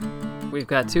We've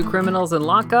got 2 criminals in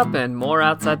lockup and more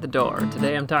outside the door.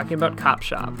 Today I'm talking about Cop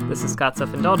Shop. This is Scott's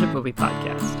Self-Indulgent Movie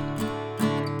Podcast.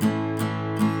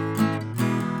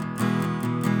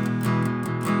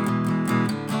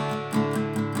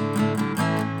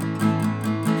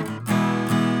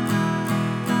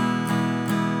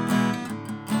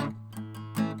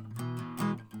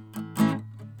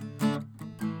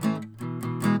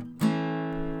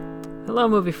 Hello,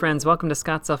 movie friends. Welcome to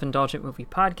Scott's Self-Indulgent Movie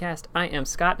Podcast. I am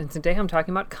Scott, and today I'm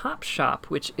talking about Cop Shop,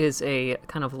 which is a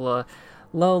kind of low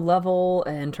level,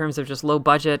 in terms of just low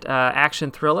budget action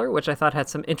thriller, which I thought had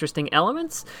some interesting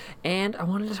elements, and I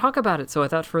wanted to talk about it, so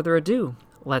without further ado,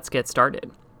 let's get started.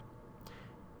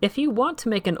 If you want to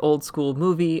make an old school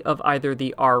movie of either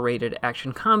the R-rated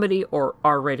action comedy or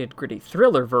R-rated gritty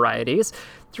thriller varieties,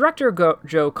 director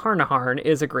Joe Carnahan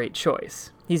is a great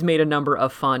choice. He's made a number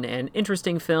of fun and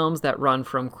interesting films that run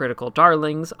from critical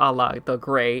darlings a la The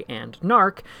Grey and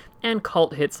Narc, and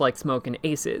cult hits like Smokin'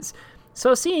 Aces.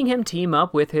 So seeing him team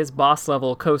up with his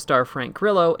boss-level co-star Frank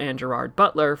Grillo and Gerard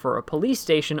Butler for a police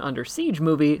station under siege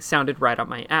movie sounded right up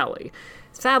my alley.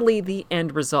 Sadly, the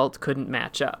end result couldn't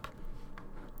match up.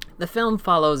 The film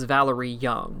follows Valerie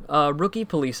Young, a rookie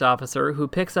police officer who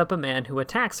picks up a man who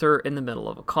attacks her in the middle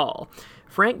of a call,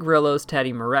 Frank Grillo's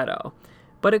Teddy Moretto.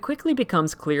 But it quickly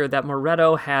becomes clear that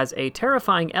Moretto has a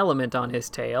terrifying element on his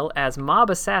tail as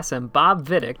mob assassin Bob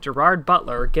Vidic, Gerard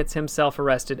Butler, gets himself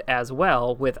arrested as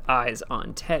well with eyes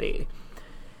on Teddy.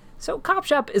 So Cop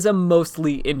Shop is a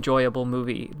mostly enjoyable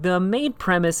movie. The main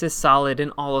premise is solid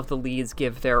and all of the leads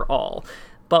give their all.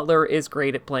 Butler is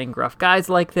great at playing gruff guys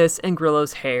like this, and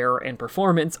Grillo's hair and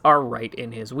performance are right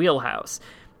in his wheelhouse.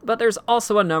 But there's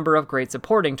also a number of great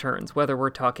supporting turns, whether we're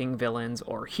talking villains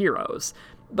or heroes.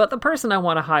 But the person I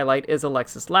want to highlight is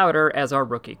Alexis Louder as our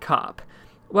rookie cop.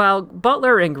 While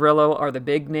Butler and Grillo are the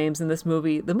big names in this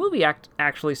movie, the movie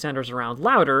actually centers around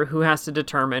Louder, who has to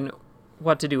determine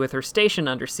what to do with her station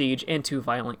under siege and 2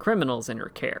 violent criminals in her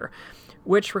care,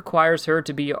 which requires her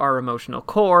to be our emotional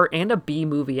core and a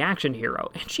B-movie action hero,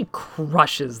 and she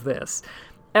crushes this.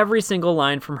 Every single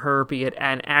line from her, be it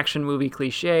an action movie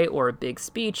cliche or a big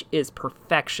speech, is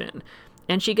perfection.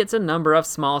 And she gets a number of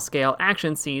small-scale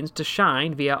action scenes to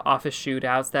shine via office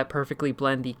shootouts that perfectly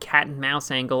blend the cat-and-mouse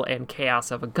angle and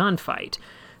chaos of a gunfight.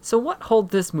 So what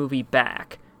holds this movie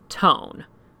back? Tone.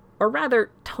 Or rather,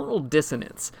 tonal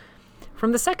dissonance.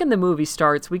 From the second the movie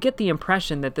starts, we get the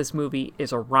impression that this movie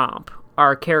is a romp.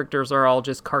 Our characters are all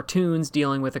just cartoons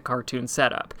dealing with a cartoon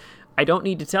setup. I don't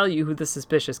need to tell you who the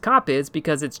suspicious cop is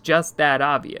because it's just that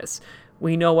obvious.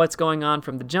 We know what's going on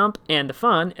from the jump, and the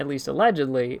fun, at least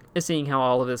allegedly, is seeing how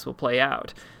all of this will play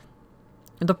out.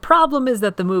 The problem is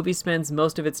that the movie spends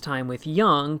most of its time with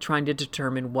Young trying to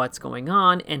determine what's going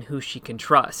on and who she can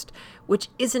trust, which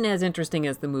isn't as interesting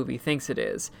as the movie thinks it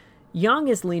is. Young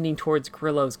is leaning towards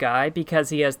Grillo's guy because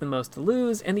he has the most to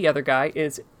lose, and the other guy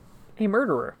is a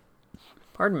murderer.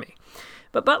 Pardon me.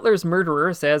 But Butler's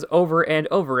murderer says over and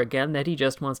over again that he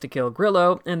just wants to kill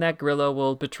Grillo, and that Grillo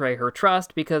will betray her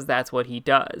trust because that's what he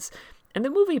does. And the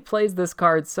movie plays this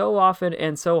card so often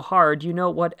and so hard, you know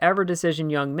whatever decision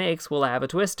Young makes will have a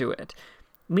twist to it.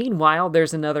 Meanwhile,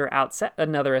 there's another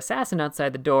assassin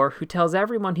outside the door who tells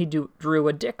everyone he drew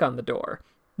a dick on the door.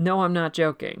 No, I'm not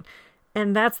joking.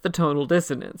 And that's the tonal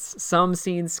dissonance. Some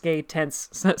scenes say tense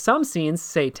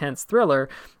thriller,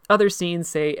 other scenes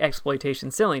say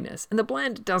exploitation silliness, and the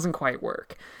blend doesn't quite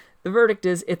work. The verdict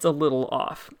is it's a little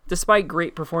off. Despite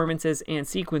great performances and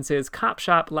sequences, Cop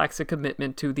Shop lacks a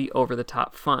commitment to the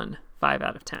over-the-top fun. 5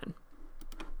 out of 10.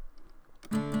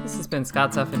 This has been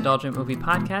Scott's Self-Indulgent Movie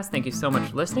Podcast. Thank you so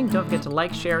much for listening. Don't forget to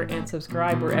like, share, and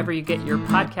subscribe wherever you get your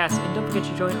podcasts. And don't forget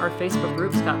to join our Facebook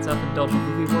group, Scott's Self-Indulgent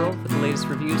Movie World, for the latest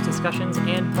reviews, discussions,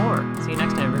 and more. See you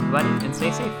next time, everybody, and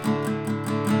stay safe.